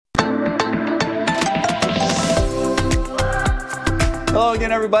Hello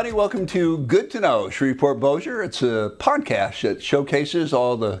again, everybody. Welcome to Good to Know Shreveport-Bossier. It's a podcast that showcases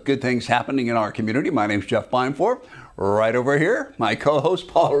all the good things happening in our community. My name's Jeff Blindforth. Right over here, my co-host,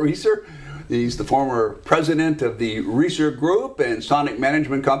 Paul Reeser. He's the former president of the Reeser Group and Sonic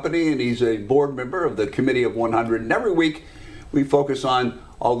Management Company, and he's a board member of the Committee of 100. And every week, we focus on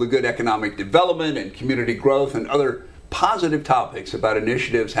all the good economic development and community growth and other positive topics about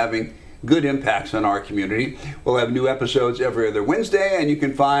initiatives having good impacts on our community. We'll have new episodes every other Wednesday, and you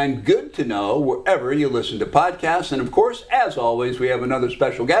can find Good to Know wherever you listen to podcasts. And of course, as always, we have another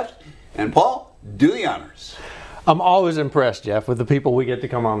special guest. And Paul, do the honors. I'm always impressed, Jeff, with the people we get to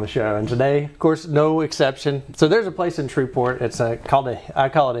come on the show. And today, of course, no exception. So there's a place in Shreveport. It's I call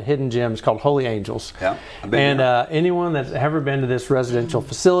it a hidden gem. It's called Holy Angels. Yeah, and anyone that's ever been to this residential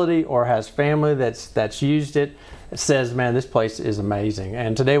facility or has family that's used it says, man, this place is amazing.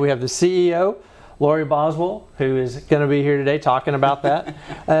 And today we have the CEO, Laurie Boswell, who is going to be here today talking about that.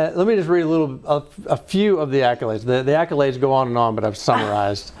 Let me just read a few of the accolades. The accolades go on and on, but I've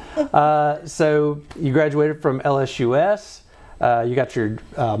summarized. So you graduated from LSUS. You got your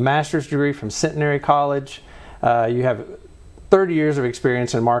master's degree from Centenary College. You have 30 years of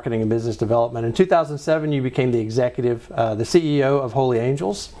experience in marketing and business development. In 2007, you became the the CEO of Holy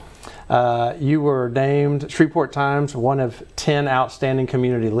Angels. You were named Shreveport Times one of 10 outstanding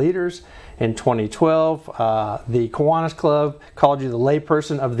community leaders. In 2012, the Kiwanis Club called you the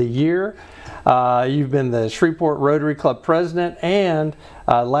Layperson of the Year. You've been the Shreveport Rotary Club president, and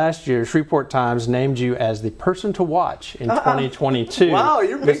last year, Shreveport Times named you as the person to watch in 2022. Wow,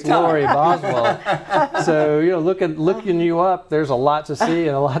 you're big time. Laurie Boswell. So, looking you up, there's a lot to see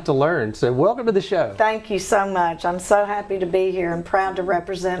and a lot to learn. So, welcome to the show. Thank you so much. I'm so happy to be here and proud to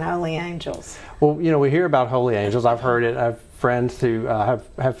represent Holy Angels. Well, we hear about Holy Angels. I've heard it. I have friends who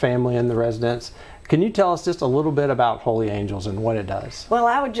have family in the residence. Can you tell us just a little bit about Holy Angels and what it does? Well,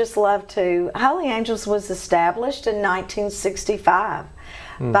 I would just love to. Holy Angels was established in 1965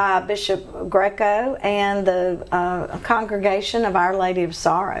 by Bishop Greco and the congregation of Our Lady of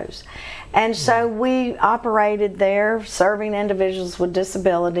Sorrows. And so we operated there serving individuals with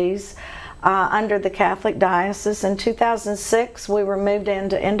disabilities under the Catholic Diocese. In 2006, we were moved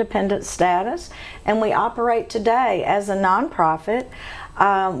into independent status, and we operate today as a nonprofit.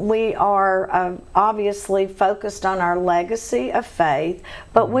 We are obviously focused on our legacy of faith,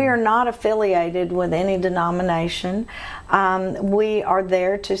 but we are not affiliated with any denomination. We are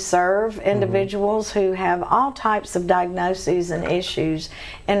there to serve individuals who have all types of diagnoses and issues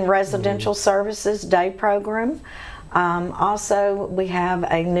in residential services day program. Also, we have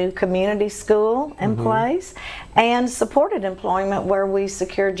a new community school in place and supported employment where we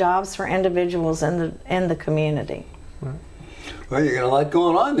secure jobs for individuals in the community. Well, you got a lot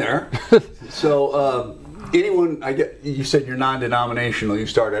going on there. So, anyone, you said you're non-denominational. You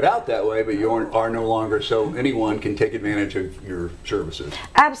started out that way, but you are no longer. So, anyone can take advantage of your services.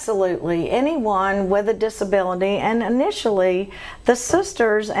 Absolutely, anyone with a disability. And initially, the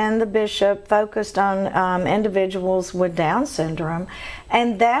sisters and the bishop focused on individuals with Down syndrome,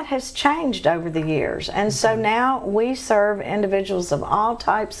 and that has changed over the years. And so now we serve individuals of all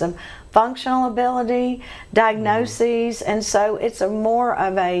types of functional ability, diagnoses, and so it's a more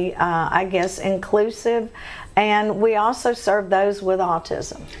of a, inclusive, and we also serve those with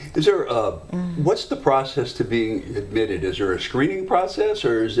autism. Is there, what's the process to being admitted? Is there a screening process,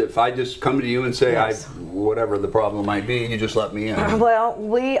 or is it if I just come to you and say, yes, whatever the problem might be, you just let me in? Well,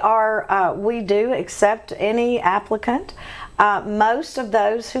 we do accept any applicant. Most of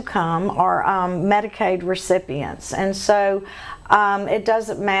those who come are Medicaid recipients, and so it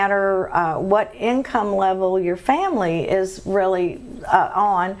doesn't matter what income level your family is really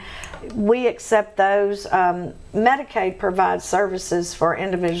on. We accept those. Medicaid provides services for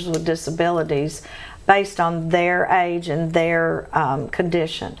individuals with disabilities based on their age and their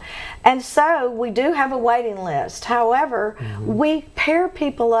condition. And so we do have a waiting list. However, we pair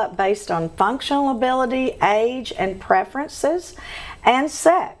people up based on functional ability, age, and preferences, and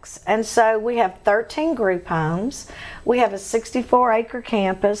sex. And so we have 13 group homes. We have a 64-acre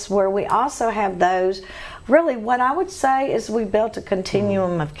campus where we also have those. Really, what I would say is we built a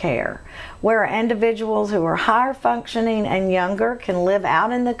continuum of care where individuals who are higher functioning and younger can live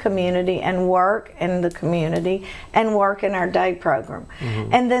out in the community and work in the community and work in our day program.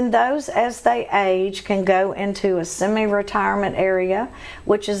 And then those, as they age, can go into a semi-retirement area,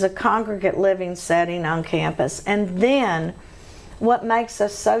 which is a congregate living setting on campus. And then what makes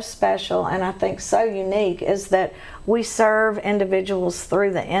us so special and I think so unique is that we serve individuals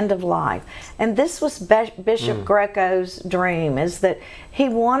through the end of life. And this was Bishop Greco's dream, is that he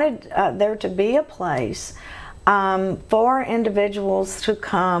wanted there to be a place for individuals to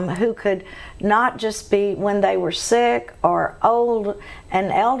come who could not just be when they were sick or old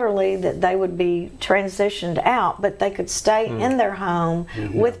and elderly, that they would be transitioned out, but they could stay in their home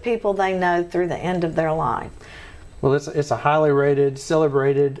with people they know through the end of their life. Well, it's a highly rated,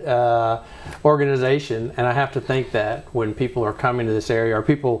 celebrated organization, and I have to think that when people are coming to this area, or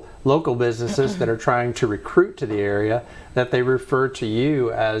people, local businesses that are trying to recruit to the area, that they refer to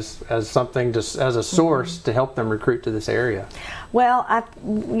you as something, as a source to help them recruit to this area. Well,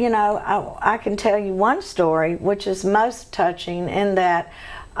 I can tell you one story which is most touching, in that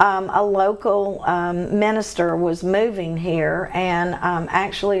a local minister was moving here, and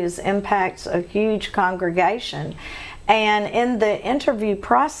actually impacts a huge congregation. And in the interview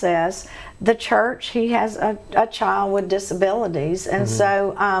process, the church, he has a child with disabilities, and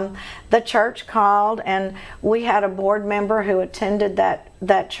so the church called, and we had a board member who attended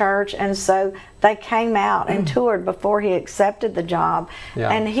that church, and so they came out and toured before he accepted the job.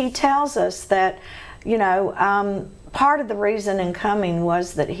 And he tells us that, part of the reason in coming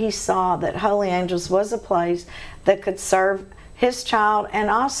was that he saw that Holy Angels was a place that could serve his child and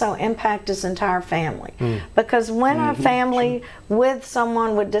also impact his entire family. Because when a family with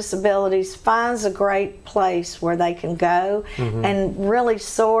someone with disabilities finds a great place where they can go and really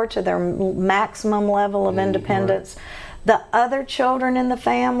soar to their maximum level of independence, the other children in the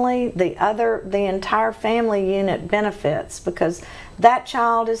family, the entire family unit benefits, because that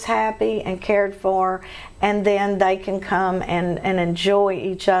child is happy and cared for, and then they can come and enjoy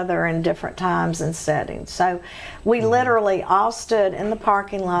each other in different times and settings. So we literally all stood in the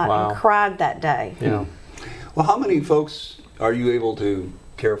parking lot and cried that day. Yeah. Well, how many folks are you able to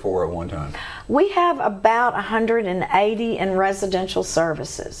care for at one time? We have about 180 in residential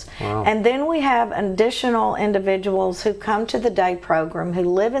services. Wow. And then we have additional individuals who come to the day program, who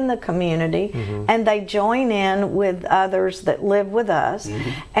live in the community, and they join in with others that live with us,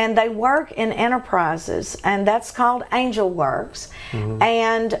 and they work in enterprises, and that's called Angel Works.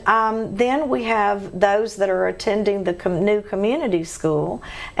 And then we have those that are attending the new community school.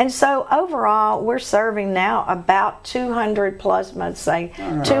 And so overall, we're serving now about 200 plus, I'd say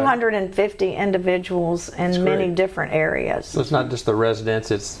 250 individuals in many different areas. So it's not just the residents,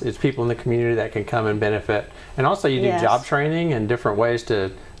 it's people in the community that can come and benefit. And also you do job training and different ways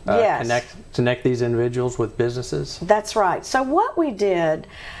to connect these individuals with businesses. That's right. So what we did,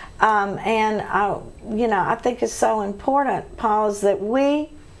 I think is so important, Paul, is that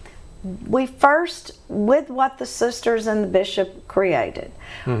we first, with what the sisters and the bishop created,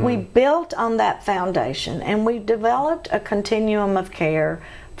 we built on that foundation, and we developed a continuum of care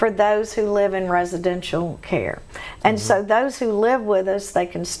for those who live in residential care. And so those who live with us, they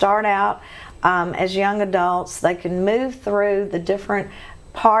can start out as young adults, they can move through the different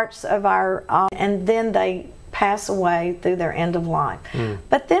parts of our, and then they pass away through their end of life.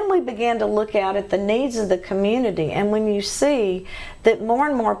 But then we began to look out at the needs of the community, and when you see that more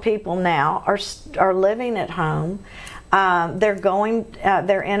and more people now are living at home,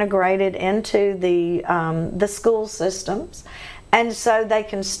 they're integrated into the school systems, and so they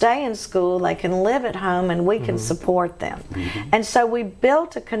can stay in school, they can live at home, and we can support them. And so we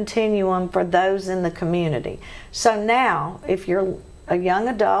built a continuum for those in the community. So now, if you're a young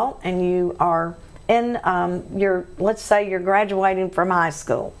adult and you are in let's say you're graduating from high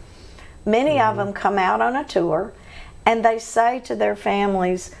school, many of them come out on a tour, and they say to their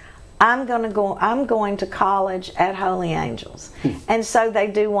families, I'm going to college at Holy Angels. And so they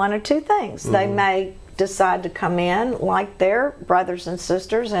do one or two things. They may decide to come in like their brothers and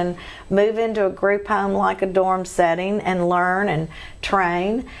sisters and move into a group home like a dorm setting and learn and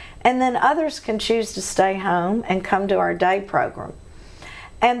train. And then others can choose to stay home and come to our day program.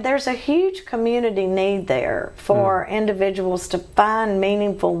 And there's a huge community need there for individuals to find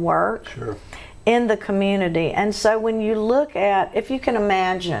meaningful work in the community. And so when you look at, if you can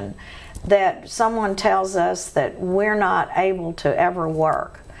imagine that someone tells us that we're not able to ever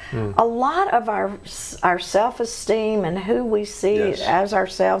work, a lot of our self-esteem and who we see as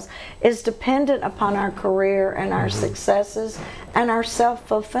ourselves is dependent upon our career and our successes and our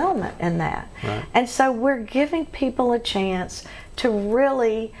self-fulfillment in that. And so we're giving people a chance to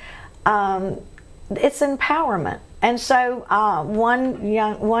really, it's empowerment. And so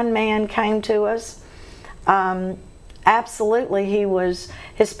one man came to us. Absolutely,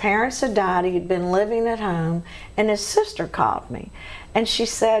 his parents had died, he had been living at home, and his sister called me. And she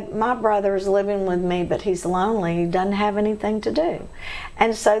said, my brother is living with me, but he's lonely, he doesn't have anything to do.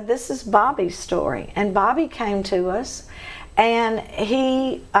 And so this is Bobby's story. And Bobby came to us, And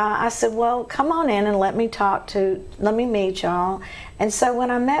I said, well, come on in and let me meet y'all. And so when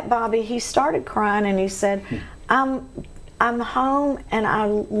I met Bobby, he started crying and he said, I'm home and I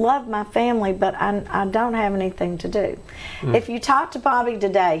love my family, but I don't have anything to do. If you talk to Bobby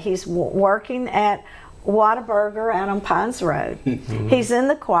today, he's working at Whataburger out on Pines Road. He's in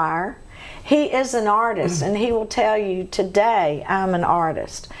the choir. He is an artist, and he will tell you, today I'm an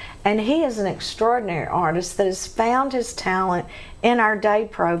artist. And he is an extraordinary artist that has found his talent in our day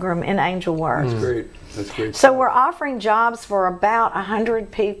program in Angel Works. That's great. That's great. So we're offering jobs for about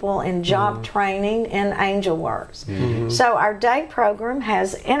 100 people in job training in Angel Works. So our day program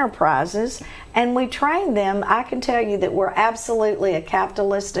has enterprises, and we train them. I can tell you that we're absolutely a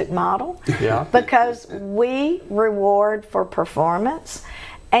capitalistic model because we reward for performance,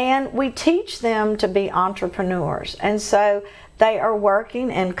 and we teach them to be entrepreneurs. And so they are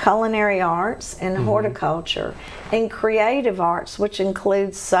working in culinary arts, in horticulture, in creative arts, which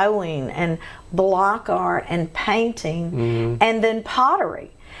includes sewing and block art and painting, and then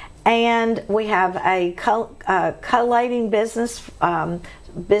pottery. And we have a collating business,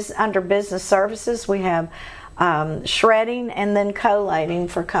 under business services. We have shredding and then collating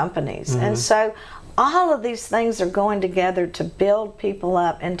for companies. And so all of these things are going together to build people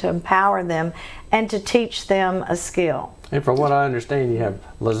up and to empower them and to teach them a skill. And from what I understand, you have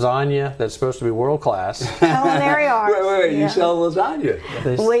lasagna that's supposed to be world class. Culinary arts. Wait, you sell lasagna?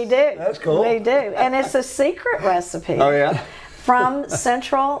 We do. That's cool. We do. And it's a secret recipe. Oh, yeah? From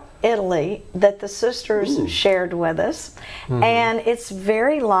Central Italy that the sisters shared with us. And it's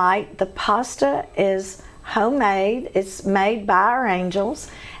very light. The pasta is homemade. It's made by our angels.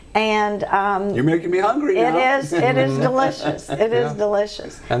 And you're making me hungry now. It is delicious. It is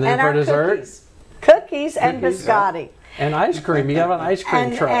delicious. And then for dessert? Cookies and biscotti. And ice cream. You have an ice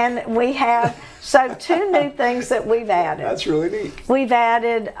cream truck. And we have, two new things that we've added. That's really neat. We've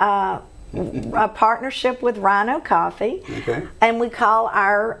added a partnership with Rhino Coffee. Okay. And we call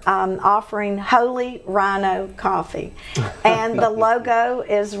our offering Holy Rhino Coffee. And the logo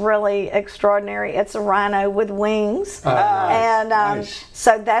is really extraordinary. It's a rhino with wings. And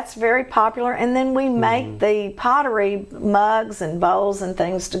so that's very popular. And then we make the pottery mugs and bowls and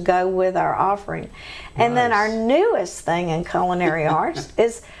things to go with our offering. And then our newest thing in culinary arts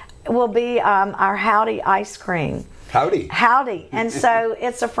will be our Howdy ice cream. Howdy. And so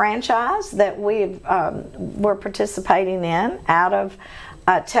it's a franchise that we're participating in out of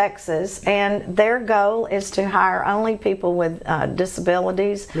Texas, and their goal is to hire only people with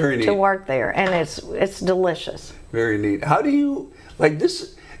disabilities to work there, and it's delicious. Very neat. How do you, like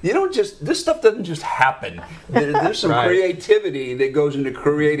this, this stuff doesn't just happen. There's some creativity that goes into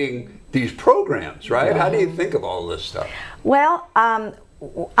creating these programs, right? How do you think of all this stuff? Well,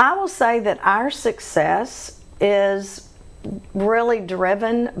 I will say that our success is really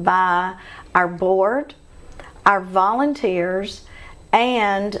driven by our board, our volunteers,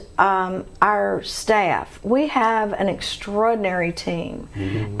 and our staff. We have an extraordinary team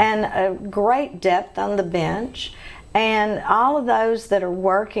and a great depth on the bench. And all of those that are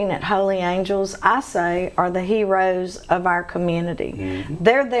working at Holy Angels, I say, are the heroes of our community.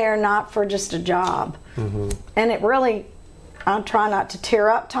 They're there not for just a job. And it really, I'll try not to tear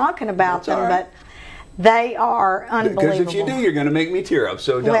up talking about them, but they are unbelievable. Because if you do, you're going to make me tear up,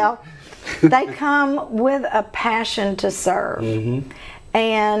 so don't. Well, they come with a passion to serve.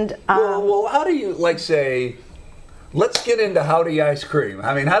 And well, how do you, say, let's get into Howdy ice cream.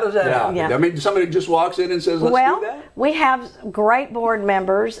 I mean, how does that happen? I mean, somebody just walks in and says, let's do that? We have great board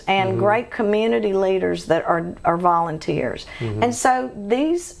members and great community leaders that are volunteers. And so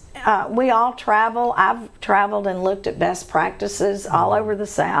these, we all travel. I've traveled and looked at best practices all over the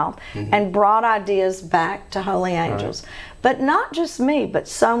South and brought ideas back to Holy Angels. But not just me, but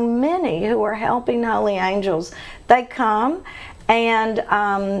so many who are helping Holy Angels. They come and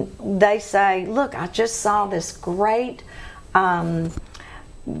they say, look, I just saw this great, pop-up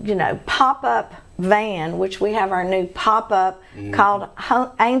van, which we have our new pop-up called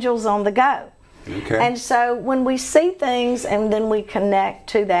Angels on the Go. And so when we see things and then we connect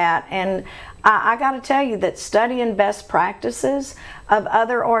to that, and I got to tell you that studying best practices of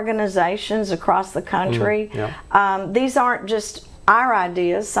other organizations across the country, these aren't just our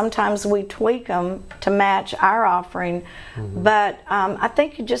ideas. Sometimes we tweak them to match our offering, but I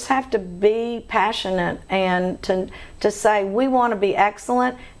think you just have to be passionate and to say we want to be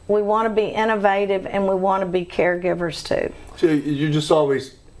excellent, we want to be innovative, and we want to be caregivers too. So you're just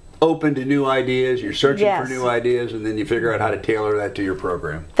always open to new ideas, you're searching for new ideas, and then you figure out how to tailor that to your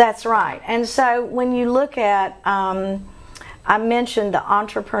program. That's right. And so when you look at, I mentioned the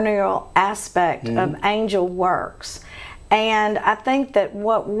entrepreneurial aspect of Angel Works, And I think that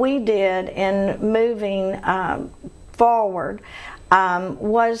what we did in moving forward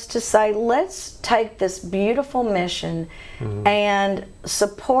was to say, let's take this beautiful mission and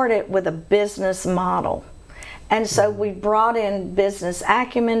support it with a business model. And so we brought in business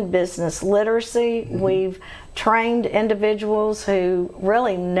acumen, business literacy. We've trained individuals who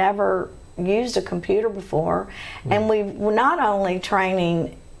really never used a computer before. And we're not only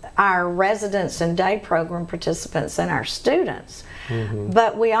training our residents and day program participants and our students,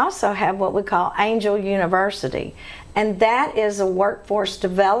 but we also have what we call Angel University. And that is a workforce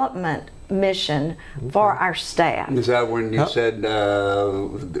development mission for our staff. Is that when you said,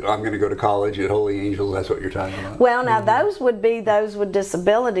 I'm going to go to college at Holy Angels? That's what you're talking about? Well, now those would be those with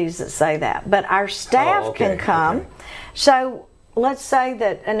disabilities that say that, but our staff can come. So let's say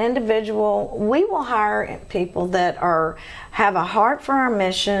that an individual, we will hire people that have a heart for our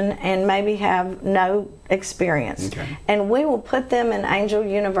mission and maybe have no experience. And we will put them in Angel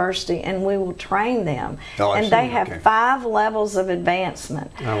University and we will train them. And they have 5 levels of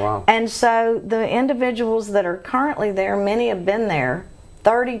advancement. Oh, wow. And so the individuals that are currently there, many have been there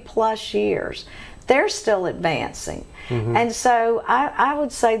 30 plus years. They're still advancing. And so I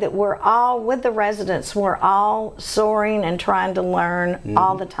would say that we're all, with the residents, we're all soaring and trying to learn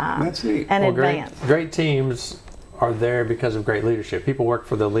all the time. That's neat. And advance. Great teams are there because of great leadership. People work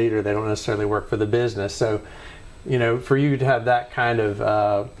for the leader, they don't necessarily work for the business. So, you know, for you to have that kind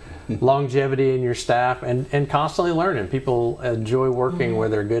of longevity in your staff and constantly learning, people enjoy working where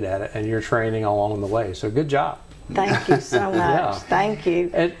they're good at it, and you're training along the way. So good job. Thank you so much. Thank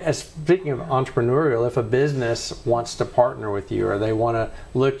you. And speaking of entrepreneurial, if a business wants to partner with you or they want to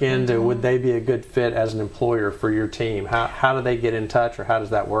look into would they be a good fit as an employer for your team, how do they get in touch, or how does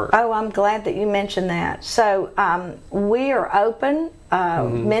that work? Oh, I'm glad that you mentioned that. So we are open.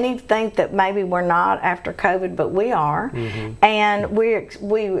 Many think that maybe we're not after COVID, but we are. And we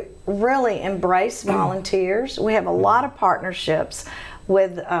really embrace volunteers. We have a lot of partnerships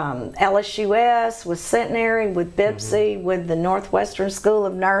with LSUS, with Centenary, with BIPSI, with the Northwestern School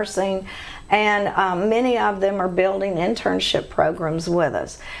of Nursing, and many of them are building internship programs with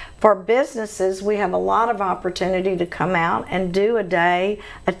us. For businesses, we have a lot of opportunity to come out and do a day,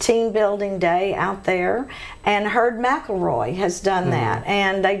 a team building day out there, and Heard McElroy has done that,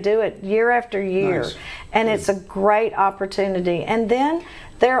 and they do it year after year, and it's a great opportunity. And then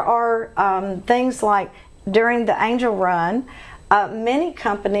there are things like during the Angel Run, many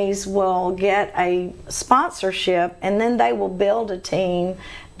companies will get a sponsorship, and then they will build a team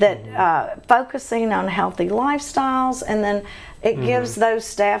that focusing on healthy lifestyles, and then it gives those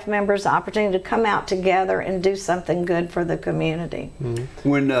staff members the opportunity to come out together and do something good for the community.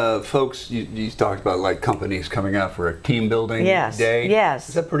 When folks, you talked about like companies coming out for a team building day. Yes.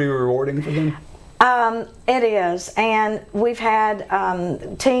 Is that pretty rewarding for them? It is, and we've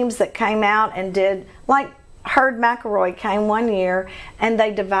had teams that came out and did, like Heard McElroy came one year and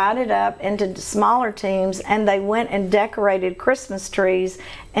they divided up into smaller teams and they went and decorated Christmas trees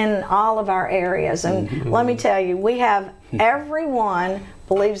in all of our areas. And let me tell you, we have everyone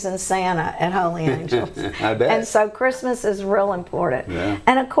believes in Santa at Holy Angels. I bet. And so Christmas is real important.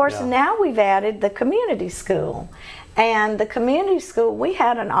 And of course now we've added the community school. And the community school, we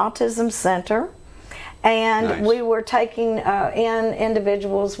had an autism center. And we were taking in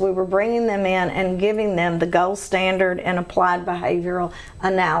individuals, we were bringing them in and giving them the gold standard in applied behavioral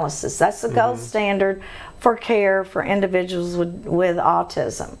analysis. That's the gold standard for care for individuals with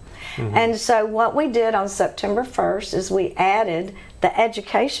autism. And so what we did on September 1st is we added the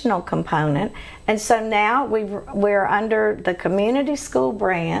educational component. And so now we're under the community school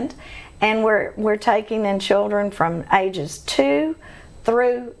brand, and we're taking in children from ages 2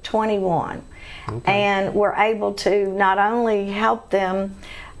 through 21. And we're able to not only help them,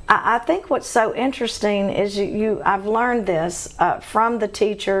 I think what's so interesting is I've learned this from the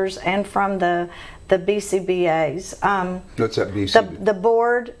teachers and from the BCBAs. What's that BCBA? The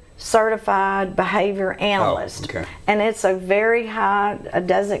Board Certified Behavior Analyst. And it's a very high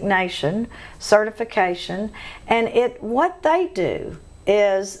designation, certification. And what they do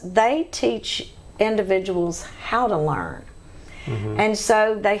is they teach individuals how to learn. And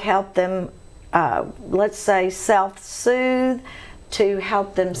so they help them let's say self-soothe, to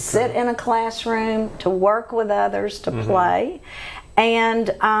help them sit in a classroom, to work with others, to play, and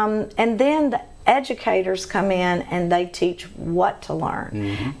then the educators come in and they teach what to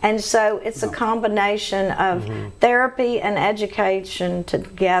learn. And so it's a combination of therapy and education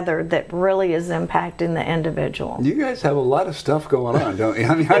together that really is impacting the individual. You guys have a lot of stuff going on, don't you?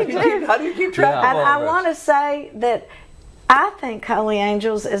 I mean, how do you keep track of all I of this? want to say that I think Holy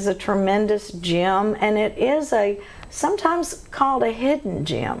Angels is a tremendous gym, and it is a sometimes called a hidden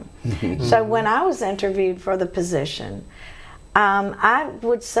gem. So when I was interviewed for the position, I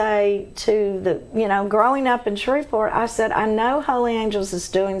would say to growing up in Shreveport, I said, I know Holy Angels is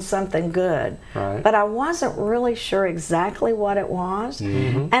doing something good, but I wasn't really sure exactly what it was.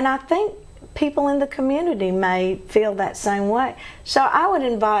 And I think people in the community may feel that same way. So I would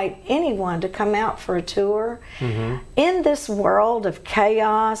invite anyone to come out for a tour. In this world of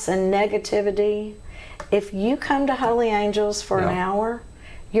chaos and negativity, if you come to Holy Angels for an hour,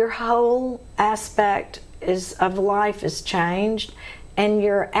 your whole aspect of life is changed, and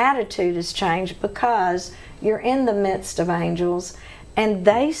your attitude is changed, because you're in the midst of angels, and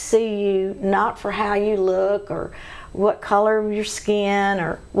they see you not for how you look or what color of your skin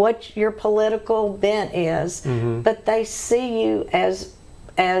or what your political bent is, but they see you as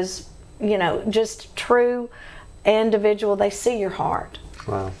just true individual. They see your heart.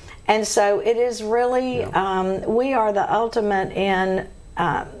 Wow. And so it is really we are the ultimate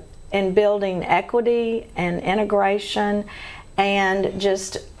in building equity and integration and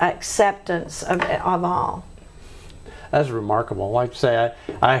just acceptance of all. That's remarkable. Like I say,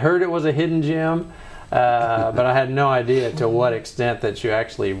 I heard it was a hidden gem, but I had no idea to what extent that you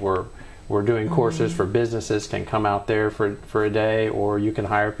actually were doing courses for businesses, can come out there for a day, or you can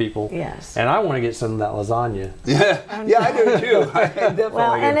hire people. Yes. And I want to get some of that lasagna. Yeah, I do too. I definitely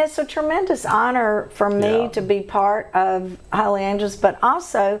well, and do. it's a tremendous honor for me to be part of Holy Angels, but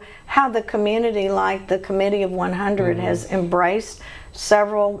also how the community, like the Committee of 100, has embraced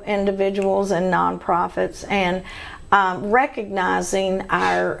several individuals and nonprofits, and recognizing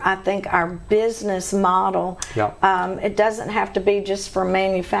our business model. It doesn't have to be just for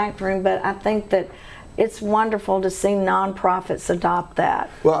manufacturing, but I think that it's wonderful to see nonprofits adopt that.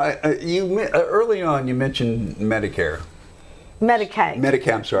 Well, early on you mentioned Medicaid.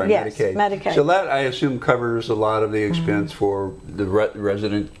 I'm sorry, yes, Medicaid. Medicaid. So that, I assume, covers a lot of the expense for the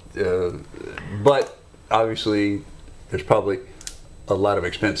resident, but obviously there's probably a lot of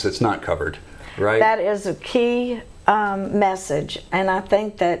expense that's not covered, right? That is a key message, and I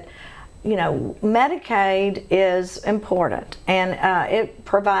think that Medicaid is important, and it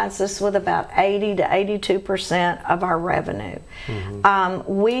provides us with about 80 to 82% of our revenue.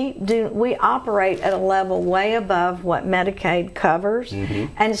 We operate at a level way above what Medicaid covers,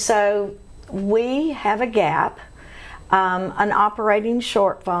 and so we have a gap, an operating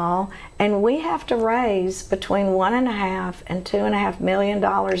shortfall, and we have to raise between $1.5 and $2.5 million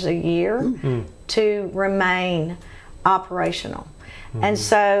a year to remain operational. And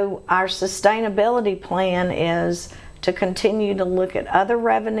so our sustainability plan is to continue to look at other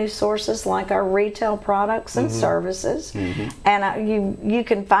revenue sources like our retail products and services, and you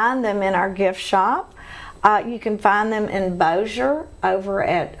can find them in our gift shop. You can find them in Bossier over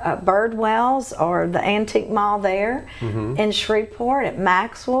at Birdwell's or the Antique Mall there, in Shreveport at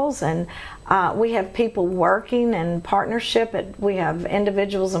Maxwell's, and we have people working in partnership. We have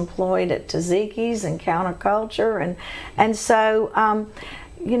individuals employed at Tzatziki's and Counterculture, and so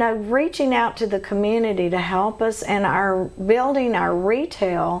reaching out to the community to help us, and our building our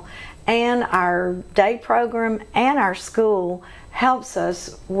retail and our day program and our school helps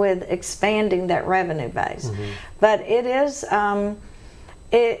us with expanding that revenue base. But it is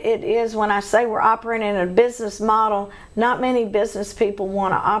when I say we're operating in a business model, not many business people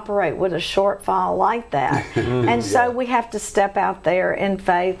want to operate with a shortfall like that. And so we have to step out there in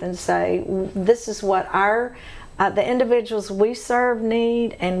faith and say, this is what the individuals we serve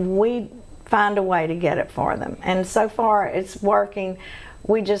need, and we find a way to get it for them. And so far it's working.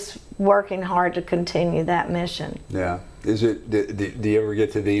 We just working hard to continue that mission. Yeah. Is it? Do you ever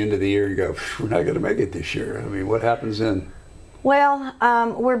get to the end of the year and go, we're not going to make it this year? I mean, what happens then? Well,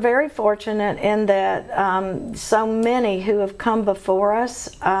 we're very fortunate in that so many who have come before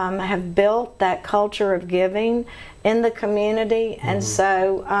us have built that culture of giving in the community, and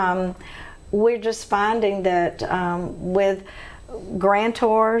so we're just finding that with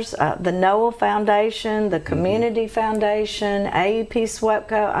grantors, the Noel Foundation, the Community Foundation, AEP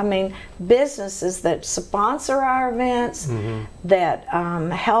SWEPCO, I mean, businesses that sponsor our events, that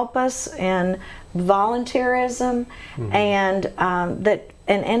help us in volunteerism, and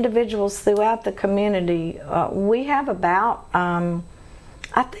and individuals throughout the community. We have about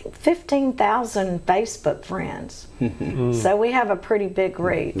I think 15,000 Facebook friends. So we have a pretty big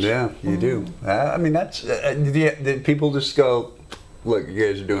reach. Yeah, you do. I mean, that's did people just go, look, you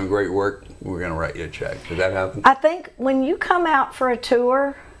guys are doing great work, we're going to write you a check? Did that happen? I think when you come out for a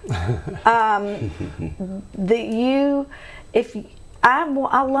tour, I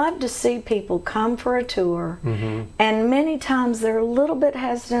love to see people come for a tour, and many times they're a little bit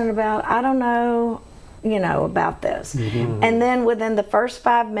hesitant about, I don't know about this. And then within the first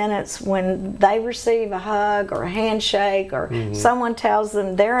 5 minutes, when they receive a hug or a handshake, or someone tells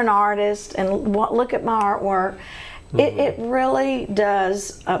them they're an artist and look at my artwork, it really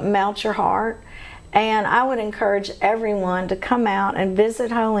does melt your heart. And I would encourage everyone to come out and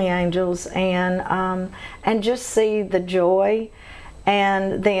visit Holy Angels and just see the joy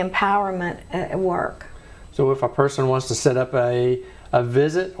and the empowerment at work. So if a person wants to set up a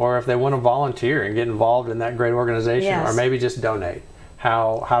visit, or if they want to volunteer and get involved in that great organization, Yes. or maybe just donate,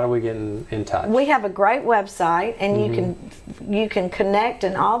 how do we get in touch? We have a great website, and you can connect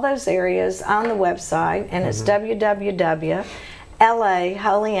in all those areas on the website, and it's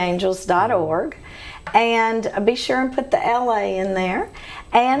www.laholyangels.org. And be sure and put the LA in there,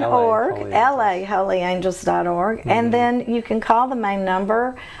 and laholyangels.org. And then you can call the main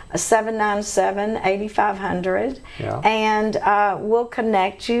number, 797-8500, and we'll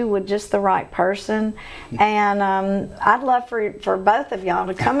connect you with just the right person. And I'd love for both of y'all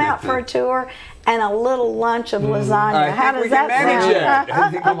to come out for a tour and a little lunch of lasagna. How does that sound?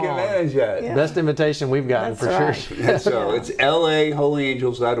 I think we can manage that. Yeah. Best invitation we've gotten. That's for right. sure. So it's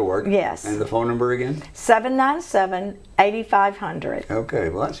laholyangels.org. Yes. And the phone number again? 797-8500. Okay,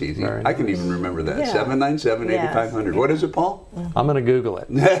 well that's easy. Very I can even remember that. Yeah. 797-8500. What is it, Paul? I'm going to Google it.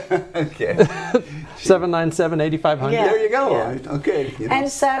 Okay. 797-8500. Yeah. There you go. Yeah. Okay. And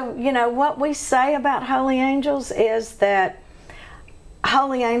so, what we say about Holy Angels is that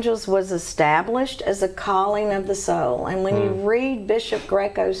Holy Angels was established as a calling of the soul. And when you read Bishop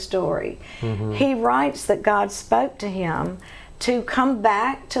Greco's story, he writes that God spoke to him to come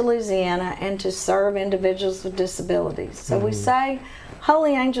back to Louisiana and to serve individuals with disabilities. So we say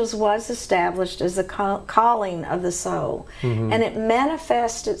Holy Angels was established as a calling of the soul. And it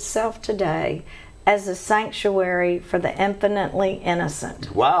manifests itself today as a sanctuary for the infinitely innocent.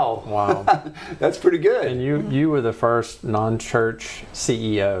 Wow. Wow. That's pretty good. And you were the first non-church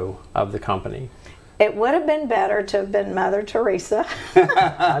CEO of the company. It would have been better to have been Mother Teresa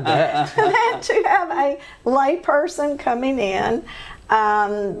I bet. than to have a lay person coming in.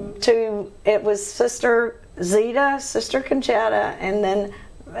 It was Sister Zita, Sister Conchetta, and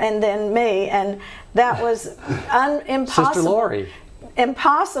then me, and that was impossible. Sister Laurie.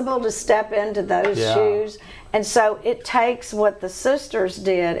 Impossible to step into those shoes. And so it takes what the sisters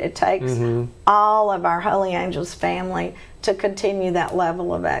did. It takes all of our Holy Angels family to continue that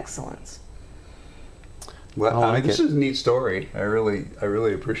level of excellence. Well, this is a neat story. I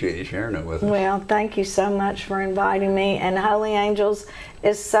really appreciate you sharing it with us. Well, thank you so much for inviting me. And Holy Angels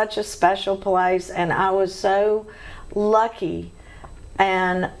is such a special place, and I was so lucky.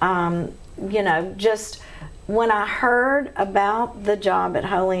 And just when I heard about the job at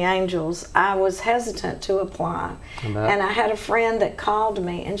Holy Angels, I was hesitant to apply. And I had a friend that called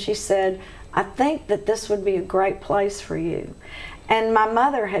me, and she said, I think that this would be a great place for you. And my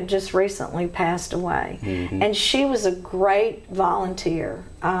mother had just recently passed away, and she was a great volunteer.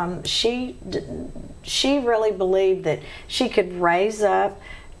 She really believed that she could raise up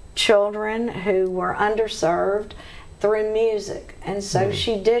children who were underserved through music, and so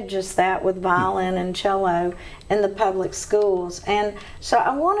she did just that with violin and cello in the public schools. And so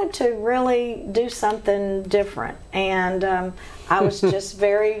I wanted to really do something different, and I was just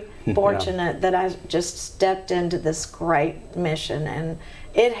very fortunate that I just stepped into this great mission. And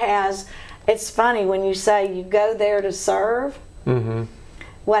it's funny when you say you go there to serve,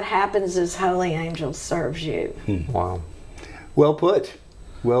 what happens is Holy Angels serves you. Wow. Well put.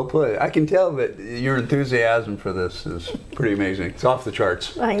 Well put. I can tell that your enthusiasm for this is pretty amazing. It's off the charts.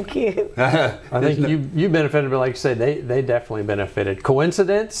 Thank you. I think you benefited, but like you said, they definitely benefited.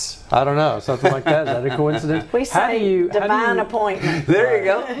 Coincidence? I don't know. Something like that. Is that a coincidence? We say divine appointment. There you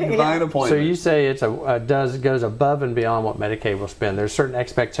go. Divine appointment. So you say it goes above and beyond what Medicaid will spend. There's certain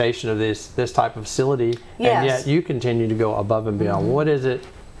expectation of this type of facility, and yet you continue to go above and beyond. What is it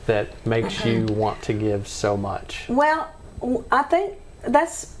that makes you want to give so much? Well, I think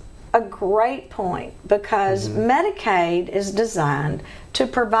that's a great point, because Medicaid is designed to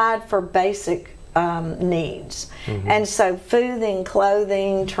provide for basic needs, and so food,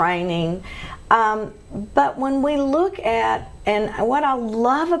 clothing, training. But when we look at, and what I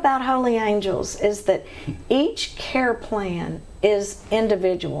love about Holy Angels is that each care plan is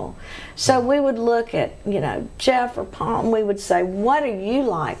individual. So we would look at, Jeff or Paul, and we would say, what do you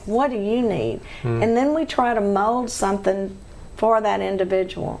like? What do you need? And then we try to mold something for that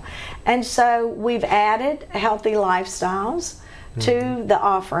individual. And so we've added healthy lifestyles to the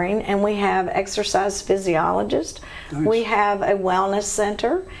offering, and we have exercise physiologists. Nice. We have a wellness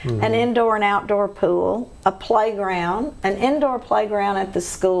center, an indoor and outdoor pool, a playground, an indoor playground at the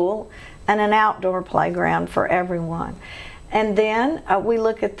school, and an outdoor playground for everyone. And then we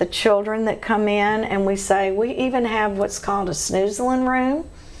look at the children that come in, and we say we even have what's called a snoozling room.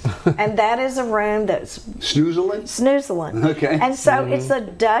 And that is a room that's Snoozling? Snoozling. Okay. And so it's a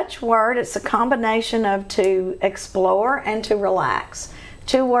Dutch word. It's a combination of to explore and to relax.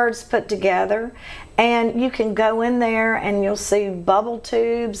 Two words put together. And you can go in there and you'll see bubble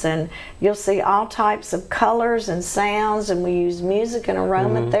tubes, and you'll see all types of colors and sounds, and we use music and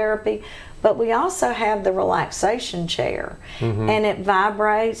aromatherapy. But we also have the relaxation chair, and it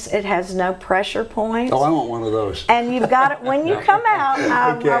vibrates. It has no pressure points. Oh, I want one of those. And you've got it when you come out.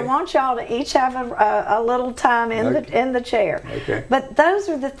 I want y'all to each have a little time in the chair. Okay. But those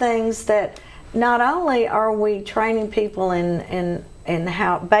are the things that not only are we training people in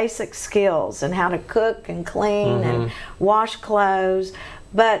how basic skills and how to cook and clean and wash clothes,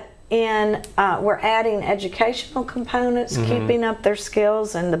 but we're adding educational components, keeping up their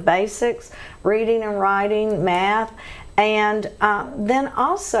skills and the basics, reading and writing, math, and then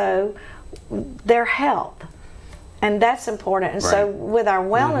also their health. And that's important. And so with our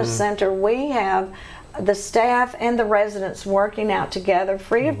wellness center, we have the staff and the residents working out together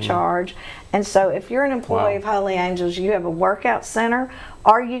free of charge. And so if you're an employee of Holy Angels, you have a workout center,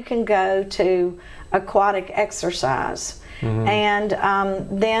 or you can go to aquatic exercise. And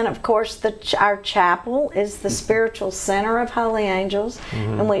then, of course, our chapel is the spiritual center of Holy Angels,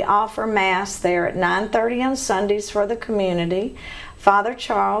 and we offer Mass there at 9:30 on Sundays for the community. Father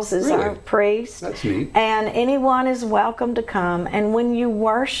Charles is our priest. That's neat. And anyone is welcome to come. And when you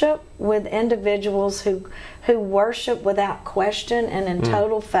worship with individuals who worship without question and in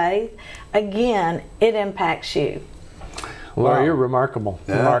total faith, again, it impacts you. Well, you're remarkable.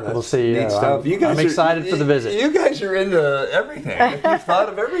 Remarkable CEO. Neat stuff. I'm excited for the visit. You guys are into everything. You've thought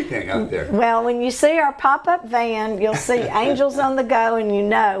of everything out there. Well, when you see our pop-up van, you'll see Angels on the Go, and you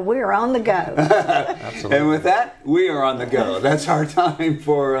know we're on the go. Absolutely. And with that, we are on the go. That's our time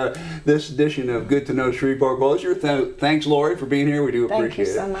for this edition of Good to Know Shreveport-Bossier. Thanks, Laurie, for being here. We do appreciate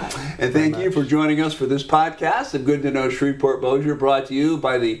it. Thank you so much. And thank you for joining us for this podcast of Good to Know Shreveport-Bossier, brought to you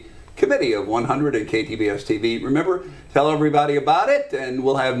by the Committee of 100 at KTBS TV. Remember, tell everybody about it, and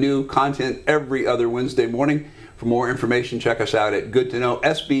we'll have new content every other Wednesday morning. For more information, check us out at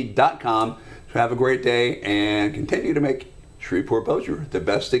goodtoknowsb.com. So have a great day and continue to make Shreveport-Bossier the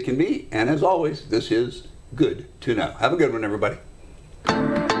best it can be. And as always, this is Good to Know. Have a good one, everybody.